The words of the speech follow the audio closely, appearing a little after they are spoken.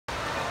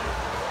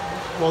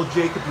Well,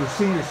 Jacob, your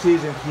senior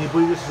season, can you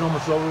believe this is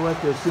almost over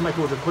with? It seemed like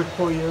it was a quick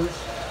 4 years.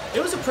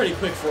 It was a pretty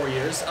quick 4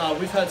 years.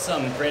 We've had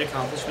some great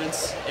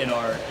accomplishments in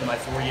my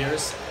 4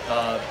 years.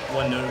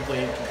 One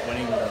notably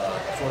winning the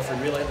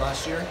 4x3 relay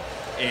last year.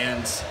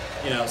 And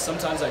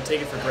sometimes I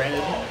take it for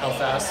granted how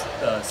fast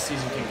the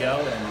season can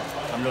go, and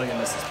I'm really gonna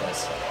miss this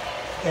place.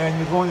 And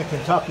you're going to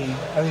Kentucky.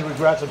 Any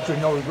regrets? I'm sure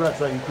no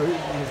regrets, right?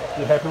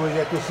 You happy with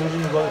that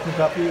decision to go to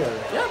Kentucky? Or?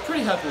 Yeah, I'm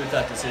pretty happy with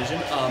that decision.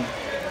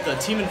 The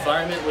team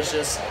environment was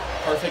just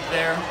perfect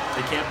there.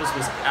 The campus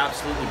was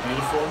absolutely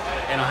beautiful,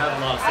 and I have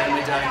a lot of family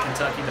down in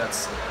Kentucky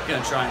that's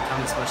going to try and come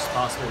as much as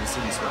possible to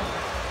see me swim.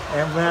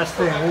 And last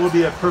thing, what would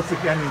be a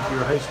perfect ending to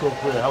your high school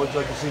career? How would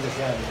you like to see this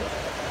end?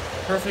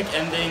 Perfect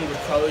ending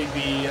would probably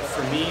be,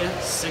 for me,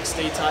 6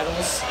 state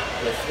titles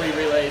with 3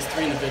 relays,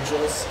 3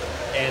 individuals,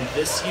 and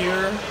this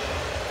year,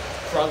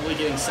 probably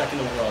getting second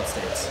overall at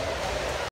states.